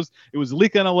blown hose. It was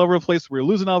leaking all over the place. We were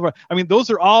losing all of our. I mean, those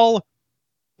are all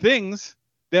things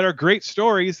that are great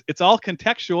stories. It's all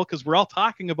contextual because we're all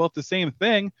talking about the same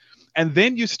thing. And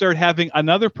then you start having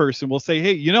another person will say,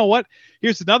 hey, you know what?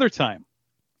 Here's another time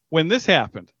when this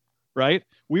happened, right?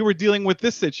 We were dealing with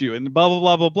this issue and blah, blah,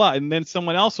 blah, blah, blah. And then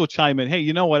someone else will chime in. Hey,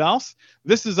 you know what else?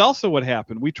 This is also what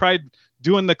happened. We tried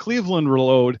doing the Cleveland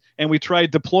reload and we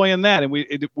tried deploying that, and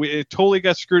it totally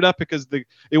got screwed up because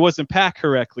it wasn't packed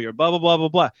correctly or blah, blah, blah, blah,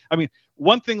 blah. I mean,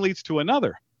 one thing leads to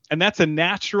another, and that's a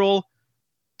natural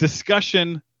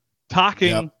discussion,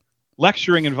 talking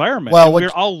lecturing environment. Well, we're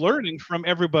all learning from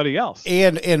everybody else.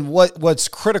 And what's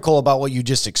critical about what you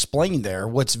just explained there,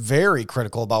 what's very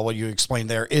critical about what you explained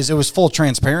there is it was full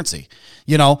transparency.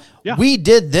 We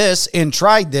did this and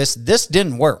tried this. This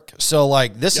didn't work. So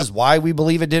like, this is why we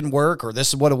believe it didn't work, or this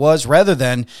is what it was, rather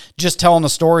than just telling a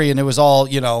story and it was all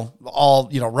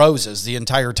roses the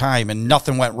entire time and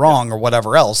nothing went wrong or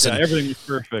whatever else. Yeah, and everything was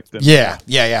perfect. And,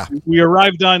 yeah. We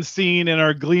arrived on scene in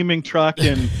our gleaming truck,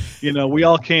 and we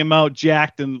all came out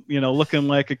jacked and looking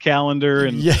like a calendar,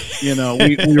 and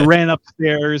we ran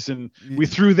upstairs and we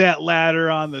threw that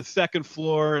ladder on the second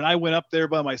floor, and I went up there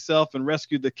by myself and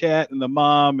rescued the cat and the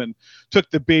mom and took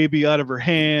the baby out of her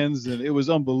hands, and it was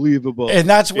unbelievable. And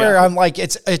that's where I'm like,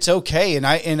 it's okay. And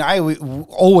I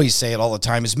always say it all the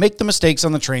time is make the mistakes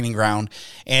on the training ground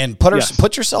and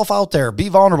put yourself out there, be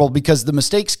vulnerable, because the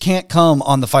mistakes can't come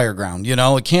on the fire ground.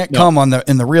 It can't come in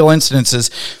the real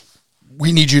incidences.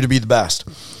 We need you to be the best.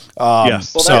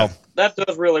 Yes. Well, that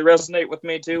does really resonate with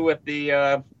me too, with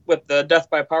the death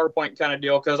by PowerPoint kind of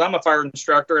deal, because I'm a fire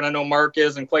instructor, and I know Mark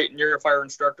is, and Clayton, you're a fire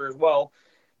instructor as well.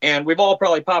 And we've all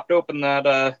probably popped open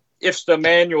that IFSTA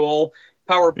manual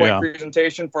PowerPoint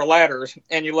presentation for ladders,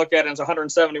 and you look at it, and it's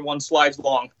 171 slides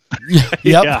long.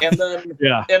 Yep. And then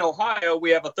in Ohio,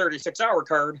 we have a 36-hour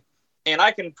card, and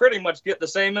I can pretty much get the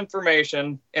same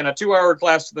information in a 2-hour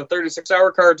class to the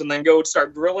 36-hour cards and then go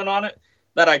start drilling on it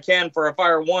that I can for a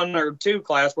fire 1 or 2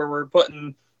 class where we're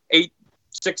putting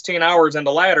 16 hours into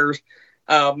ladders.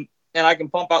 And I can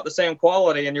pump out the same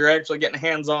quality, and you're actually getting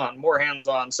more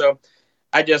hands-on. So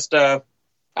I just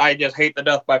hate the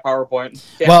death by PowerPoint.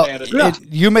 Can't stand it.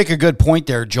 You make a good point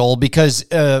there, Joel, because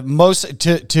back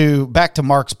to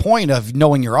Mark's point of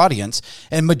knowing your audience,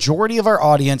 and majority of our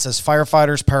audience as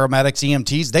firefighters, paramedics,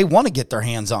 EMTs, they want to get their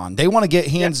hands on. They want to get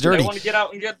hands dirty. They want to get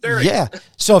out and get dirty. Yeah.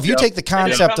 So if you take the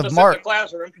concept of Mark,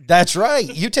 that's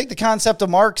right. You take the concept of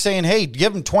Mark saying, hey,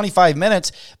 give them 25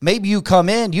 minutes. Maybe you come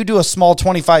in, you do a small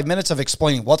 25 minutes of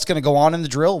explaining what's going to go on in the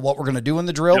drill, what we're going to do in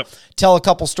the drill, tell a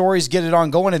couple stories, get it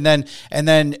on going, and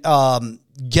then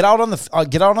get out on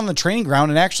the training ground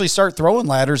and actually start throwing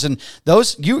ladders. And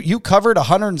those you covered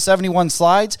 171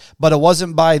 slides, but it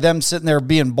wasn't by them sitting there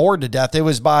being bored to death. It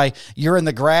was by you're in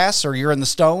the grass, or you're in the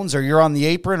stones, or you're on the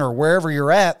apron, or wherever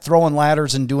you're at, throwing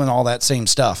ladders and doing all that same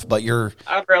stuff. But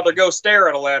I'd rather go stare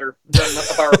at a ladder than a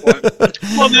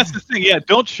PowerPoint. Well, that's the thing. Yeah,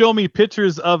 don't show me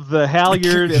pictures of the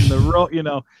halyard and the rope.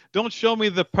 Don't show me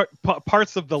the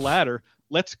parts of the ladder.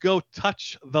 Let's go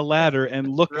touch the ladder and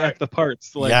look at the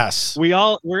parts. Yes.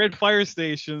 We're at fire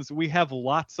stations. We have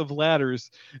lots of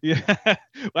ladders. Yeah.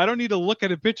 I don't need to look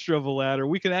at a picture of a ladder.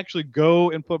 We can actually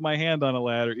go and put my hand on a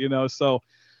ladder, so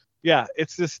yeah,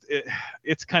 it's just,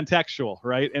 it's contextual,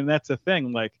 right? And that's the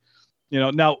thing.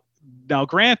 Now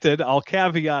granted, I'll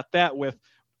caveat that with,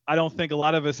 I don't think a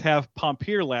lot of us have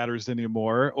Pompier ladders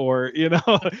anymore, or,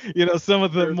 some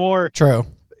of the more true.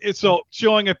 So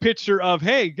showing a picture of,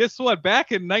 hey, guess what?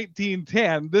 Back in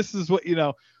 1910, this is what,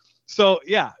 So,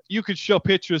 yeah, you could show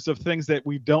pictures of things that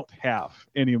we don't have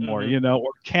anymore, or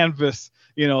canvas,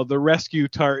 the rescue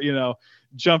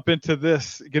jump into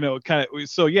this, kind of.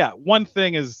 So, yeah, one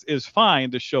thing is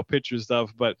fine to show pictures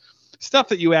of, but stuff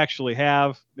that you actually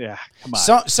have, come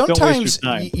on. Sometimes,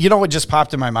 what just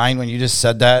popped in my mind when you just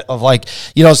said that, of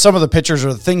some of the pictures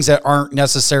are the things that aren't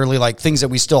necessarily like things that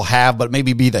we still have, but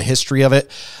maybe be the history of it.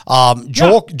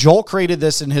 Joel created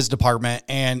this in his department,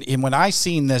 and when I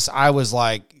seen this, I was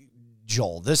like,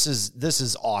 Joel, this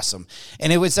is awesome.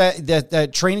 And it was that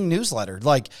training newsletter.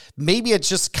 Like, maybe it's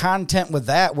just content with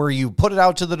that, where you put it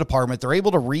out to the department. They're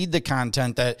able to read the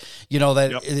content that,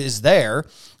 is there.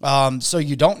 So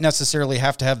you don't necessarily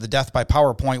have to have the death by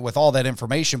PowerPoint with all that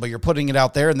information, but you're putting it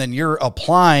out there, and then you're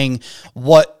applying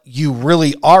what you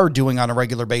really are doing on a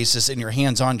regular basis in your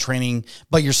hands-on training,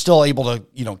 but you're still able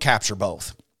to, capture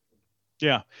both.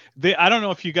 Yeah. I don't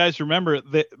know if you guys remember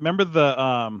the,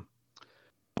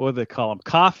 what do they call them?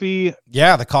 Coffee.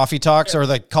 Yeah, the coffee talks, or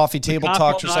the coffee table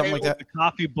talks, or something like that. The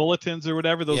coffee bulletins or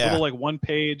whatever. Those little one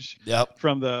page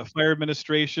from the fire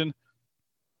administration.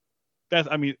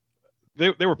 They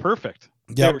were perfect.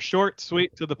 Yep. They were short,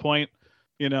 sweet, to the point.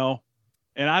 And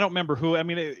I don't remember who.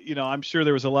 I'm sure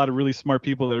there was a lot of really smart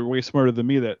people that are way smarter than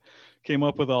me that came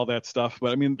up with all that stuff.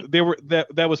 But they were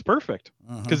that was perfect,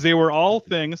 because they were all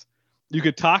things you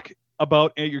could talk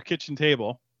about at your kitchen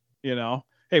table.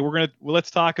 Hey,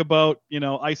 let's talk about,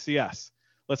 ICS.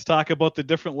 Let's talk about the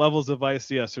different levels of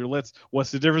ICS, or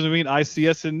what's the difference between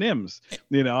ICS and NIMS?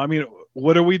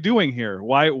 What are we doing here?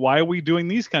 Why are we doing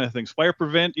these kind of things? Fire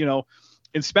prevent,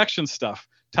 inspection stuff,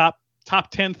 top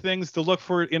 10 things to look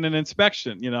for in an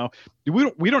inspection.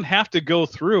 We don't have to go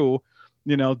through,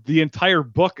 the entire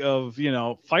book of,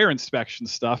 fire inspection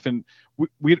stuff. And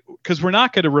we because we're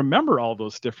not going to remember all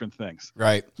those different things.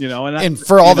 Right. And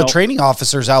for all the training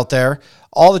officers out there,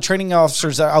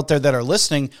 that are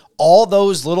listening, all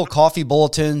those little coffee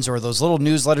bulletins or those little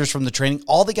newsletters from the training,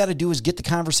 all they got to do is get the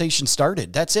conversation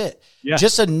started. That's it. Yes.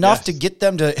 Just enough to get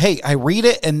them to, hey, I read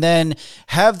it, and then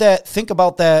think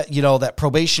about that, that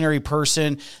probationary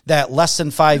person, that less than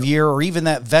 5 year, or even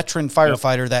that veteran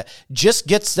firefighter that just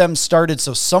gets them started.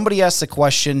 So somebody asks a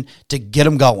question to get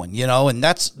them going, and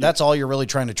that's all you're really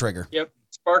trying to trigger. Yep.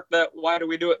 Spark that why do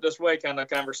we do it this way kind of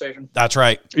conversation. That's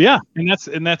right. Yeah, and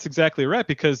that's exactly right,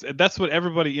 because that's what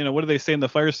everybody, what do they say in the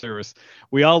fire service?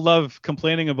 We all love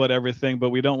complaining about everything,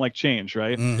 but we don't like change,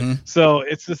 right? Mm-hmm. So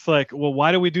it's just like, well,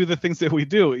 why do we do the things that we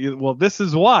do? Well, this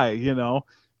is why,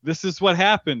 this is what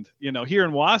happened, here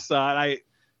in Wausau. And I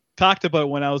talked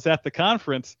about when I was at the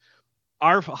conference,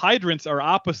 our hydrants are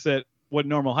opposite what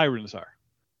normal hydrants are.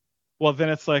 Well, then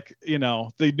it's like,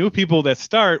 the new people that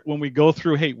start, when we go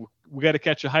through, hey, we got to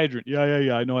catch a hydrant.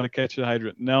 Yeah. I know how to catch a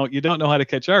hydrant. No, you don't know how to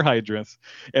catch our hydrants.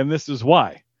 And this is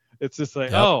why. It's just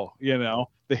like, the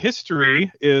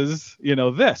history is,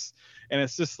 this. And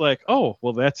it's just like, oh,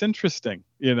 well, that's interesting.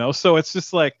 So it's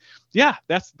just like, yeah,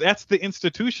 that's the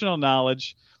institutional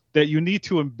knowledge that you need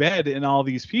to embed in all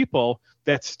these people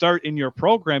that start in your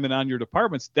program and on your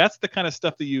departments. That's the kind of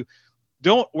stuff that you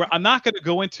don't, I'm not going to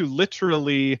go into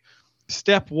literally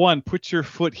step 1, put your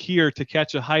foot here to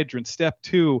catch a hydrant. Step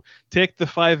 2, take the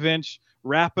 5-inch,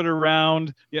 wrap it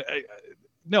around.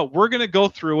 No, we're going to go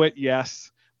through it.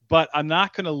 Yes. But I'm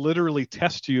not going to literally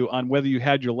test you on whether you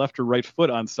had your left or right foot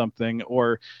on something,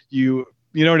 or you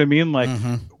know what I mean? Like,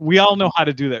 we all know how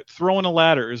to do that. Throwing a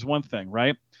ladder is one thing,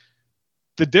 right?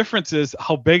 The difference is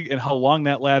how big and how long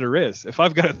that ladder is. If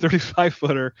I've got a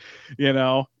 35-footer,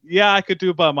 I could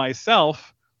do it by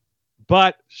myself.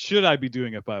 But should I be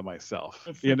doing it by myself?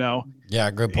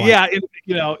 Yeah, good point. Yeah,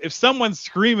 if someone's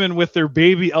screaming with their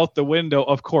baby out the window,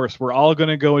 of course, we're all going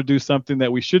to go and do something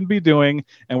that we shouldn't be doing,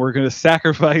 and we're going to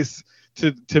sacrifice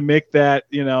to make that,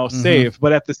 safe.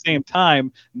 But at the same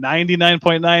time,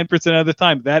 99.9% of the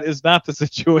time, that is not the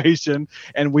situation,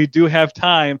 and we do have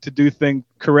time to do things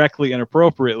correctly and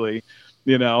appropriately.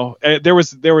 There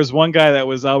was one guy that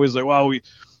was always like, "Wow,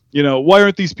 why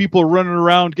aren't these people running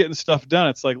around getting stuff done?"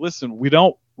 It's like, listen, we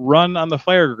don't run on the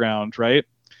fire ground, right?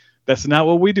 That's not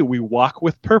what we do. We walk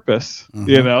with purpose,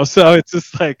 So it's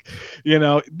just like,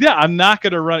 I'm not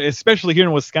going to run, especially here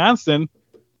in Wisconsin.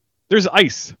 There's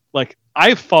ice. Like,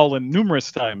 I've fallen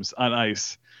numerous times on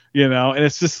ice, and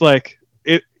it's just like,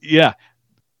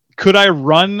 could I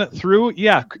run through?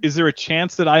 Yeah. Is there a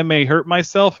chance that I may hurt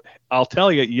myself? I'll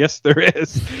tell you, yes, there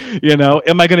is.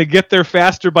 Am I going to get there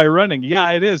faster by running?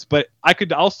 Yeah, it is. But I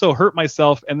could also hurt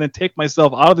myself and then take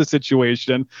myself out of the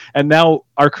situation. And now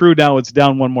our crew it's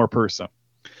down one more person.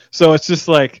 So it's just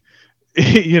like,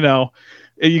 you got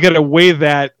to weigh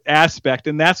that aspect.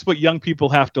 And that's what young people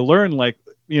have to learn. Like,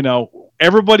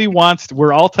 everybody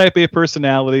we're all type A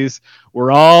personalities.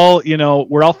 We're all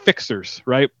fixers,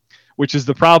 right? Which is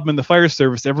the problem in the fire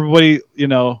service. Everybody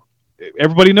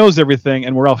knows everything,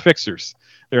 and we're all fixers,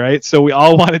 right? So we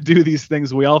all want to do these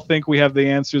things. We all think we have the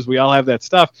answers. We all have that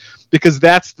stuff, because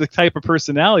that's the type of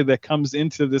personality that comes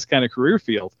into this kind of career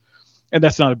field. And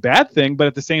that's not a bad thing, but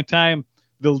at the same time,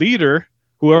 the leader,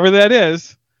 whoever that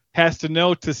is, has to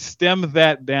know to stem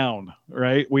that down,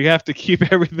 right? We have to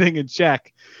keep everything in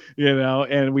check,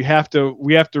 and we have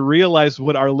to realize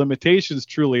what our limitations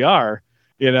truly are.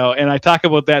 And I talk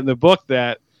about that in the book,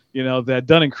 that, that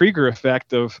Dunning-Kruger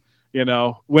effect of,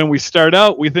 when we start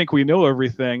out, we think we know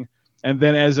everything. And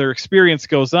then as our experience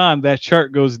goes on, that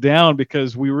chart goes down,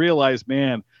 because we realize,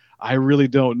 man, I really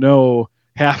don't know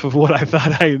half of what I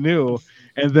thought I knew.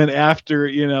 And then after,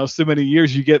 so many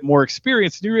years, you get more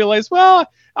experience and you realize, well,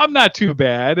 I'm not too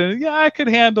bad. And I could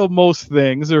handle most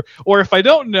things. Or if I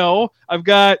don't know, I've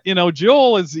got,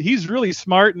 Joel he's really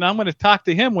smart, and I'm going to talk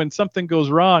to him when something goes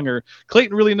wrong. Or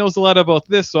Clayton really knows a lot about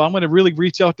this, so I'm going to really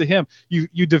reach out to him.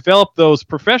 You develop those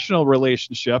professional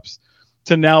relationships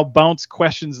to now bounce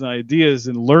questions and ideas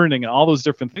and learning and all those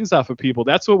different things off of people.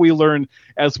 That's what we learn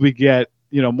as we get,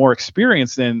 more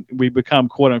experience, and we become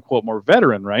quote unquote more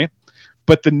veteran, right?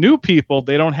 But the new people,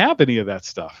 they don't have any of that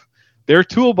stuff. Their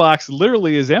toolbox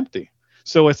literally is empty.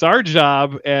 So it's our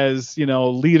job as,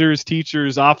 leaders,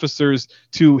 teachers, officers,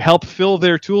 to help fill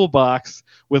their toolbox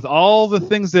with all the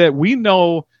things that we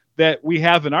know that we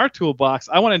have in our toolbox.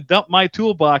 I want to dump my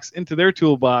toolbox into their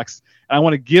toolbox. And I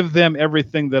want to give them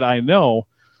everything that I know.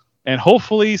 And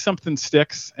hopefully something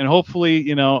sticks, and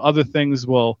hopefully, other things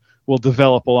will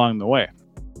develop along the way.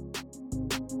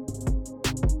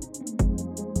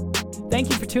 Thank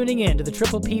you for tuning in to the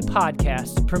Triple P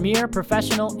Podcast, premier,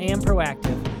 professional, and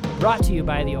proactive, brought to you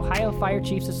by the Ohio Fire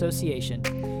Chiefs Association.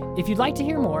 If you'd like to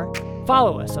hear more,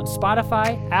 follow us on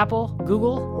Spotify, Apple,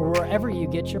 Google, or wherever you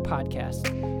get your podcasts.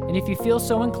 And if you feel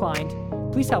so inclined,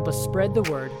 please help us spread the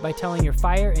word by telling your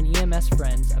fire and EMS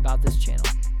friends about this channel.